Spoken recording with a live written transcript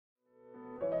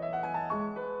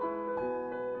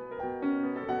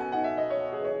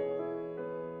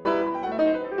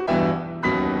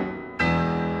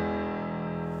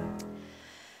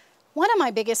my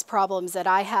biggest problems that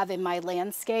I have in my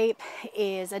landscape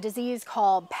is a disease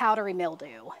called powdery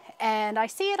mildew. And I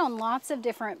see it on lots of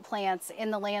different plants in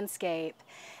the landscape.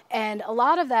 And a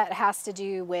lot of that has to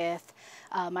do with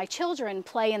my children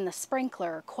play in the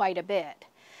sprinkler quite a bit.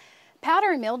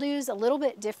 Powdery mildew is a little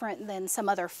bit different than some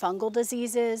other fungal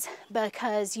diseases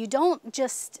because you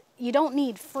don't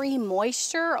need free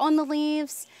moisture on the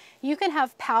leaves. You can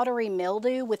have powdery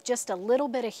mildew with just a little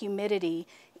bit of humidity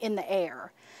in the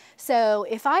air. So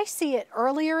if I see it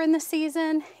earlier in the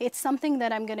season, it's something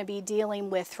that I'm going to be dealing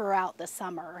with throughout the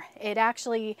summer. It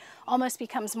actually almost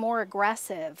becomes more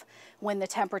aggressive when the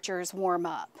temperatures warm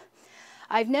up.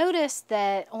 I've noticed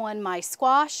that on my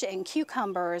squash and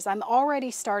cucumbers, I'm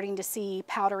already starting to see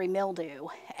powdery mildew.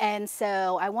 And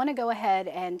so I want to go ahead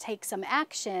and take some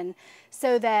action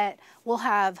so that we'll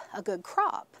have a good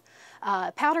crop.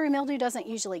 Powdery mildew doesn't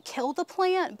usually kill the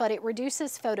plant, but it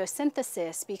reduces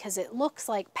photosynthesis because it looks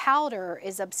like powder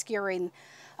is obscuring,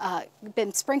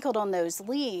 been sprinkled on those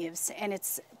leaves, and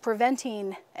it's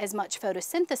preventing as much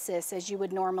photosynthesis as you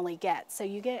would normally get. So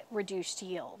you get reduced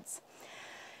yields.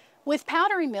 With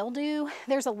powdery mildew,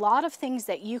 there's a lot of things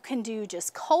that you can do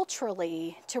just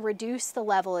culturally to reduce the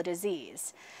level of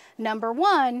disease. Number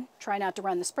one, try not to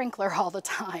run the sprinkler all the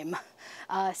time.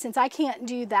 Since I can't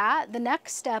do that, the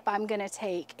next step I'm going to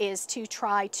take is to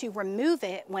try to remove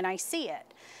it when I see it.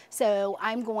 So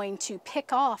I'm going to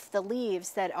pick off the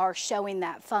leaves that are showing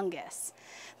that fungus.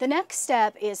 The next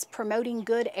step is promoting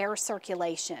good air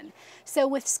circulation. So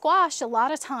with squash, a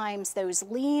lot of times those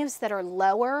leaves that are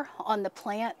lower on the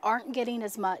plant aren't getting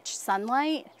as much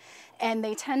sunlight, and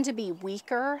they tend to be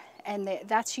weaker, and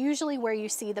that's usually where you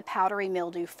see the powdery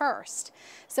mildew first.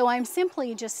 So I'm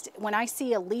simply just, when I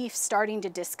see a leaf starting to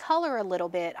discolor a little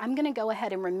bit, I'm going to go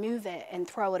ahead and remove it and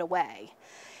throw it away.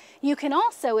 You can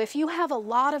also, if you have a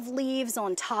lot of leaves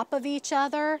on top of each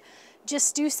other,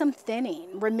 just do some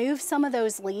thinning. Remove some of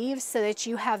those leaves so that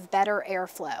you have better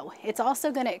airflow. It's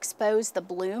also going to expose the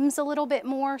blooms a little bit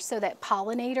more so that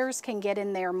pollinators can get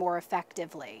in there more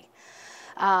effectively.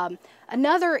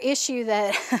 Another issue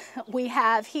that we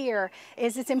have here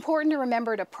is it's important to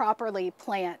remember to properly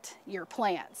plant your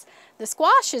plants. The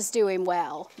squash is doing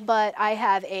well, but I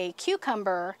have a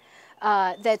cucumber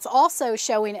that's also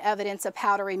showing evidence of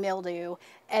powdery mildew,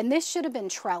 and this should have been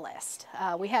trellised.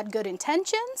 We had good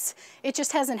intentions, it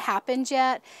just hasn't happened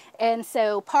yet, and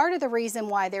so part of the reason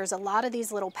why there's a lot of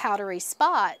these little powdery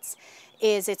spots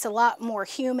is it's a lot more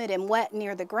humid and wet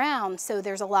near the ground, so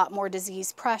there's a lot more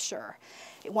disease pressure.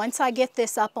 Once I get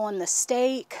this up on the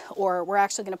stake, or we're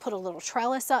actually going to put a little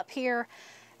trellis up here,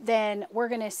 then we're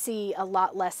going to see a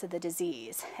lot less of the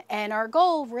disease. And our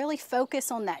goal, really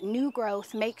focus on that new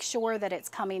growth, make sure that it's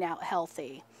coming out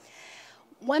healthy.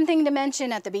 One thing to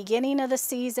mention at the beginning of the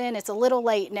season, it's a little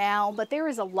late now, but there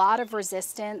is a lot of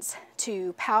resistance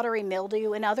to powdery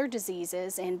mildew and other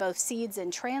diseases in both seeds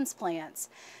and transplants.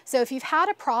 So if you've had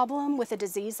a problem with a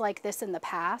disease like this in the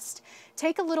past,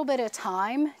 take a little bit of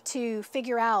time to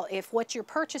figure out if what you're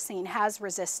purchasing has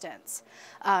resistance.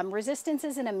 Resistance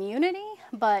isn't immunity,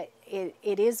 but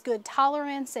it is good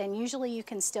tolerance, and usually you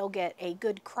can still get a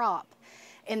good crop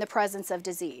in the presence of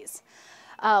disease.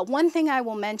 One thing I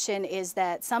will mention is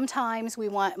that sometimes we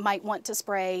might want to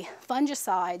spray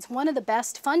fungicides. One of the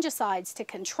best fungicides to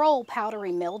control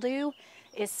powdery mildew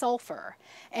is sulfur,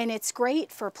 and it's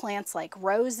great for plants like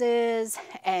roses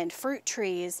and fruit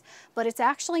trees, but it's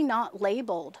actually not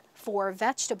labeled for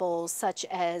vegetables such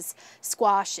as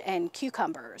squash and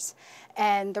cucumbers.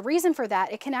 And the reason for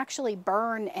that, it can actually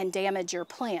burn and damage your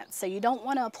plants, so you don't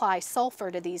want to apply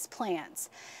sulfur to these plants.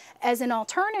 As an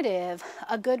alternative,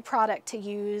 a good product to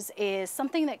use is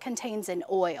something that contains an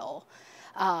oil.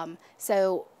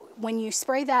 So when you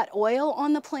spray that oil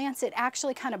on the plants, it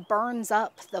actually kind of burns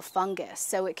up the fungus.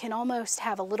 So it can almost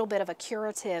have a little bit of a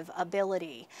curative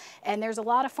ability. And there's a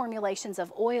lot of formulations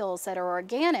of oils that are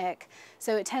organic,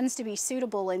 so it tends to be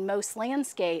suitable in most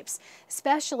landscapes,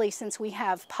 especially since we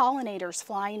have pollinators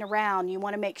flying around. You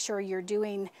want to make sure you're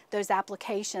doing those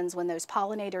applications when those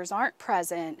pollinators aren't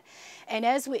present. And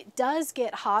as it does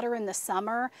get hotter in the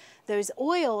summer, those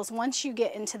oils, once you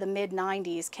get into the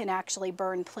mid-90s, can actually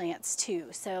burn plants too.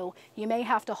 So you may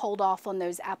have to hold off on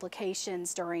those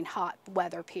applications during hot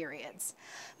weather periods.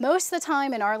 Most of the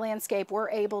time in our landscape, we're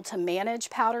able to manage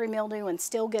powdery mildew and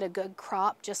still get a good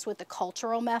crop just with the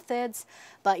cultural methods,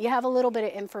 but you have a little bit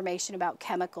of information about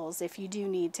chemicals if you do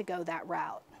need to go that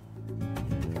route.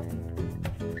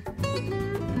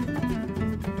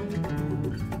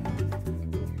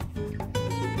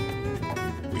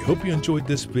 We hope you enjoyed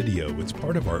this video. It's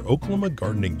part of our Oklahoma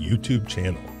Gardening YouTube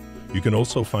channel. You can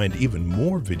also find even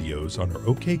more videos on our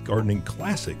OK Gardening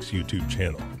Classics YouTube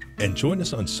channel. And join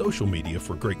us on social media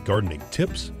for great gardening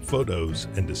tips, photos,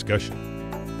 and discussion.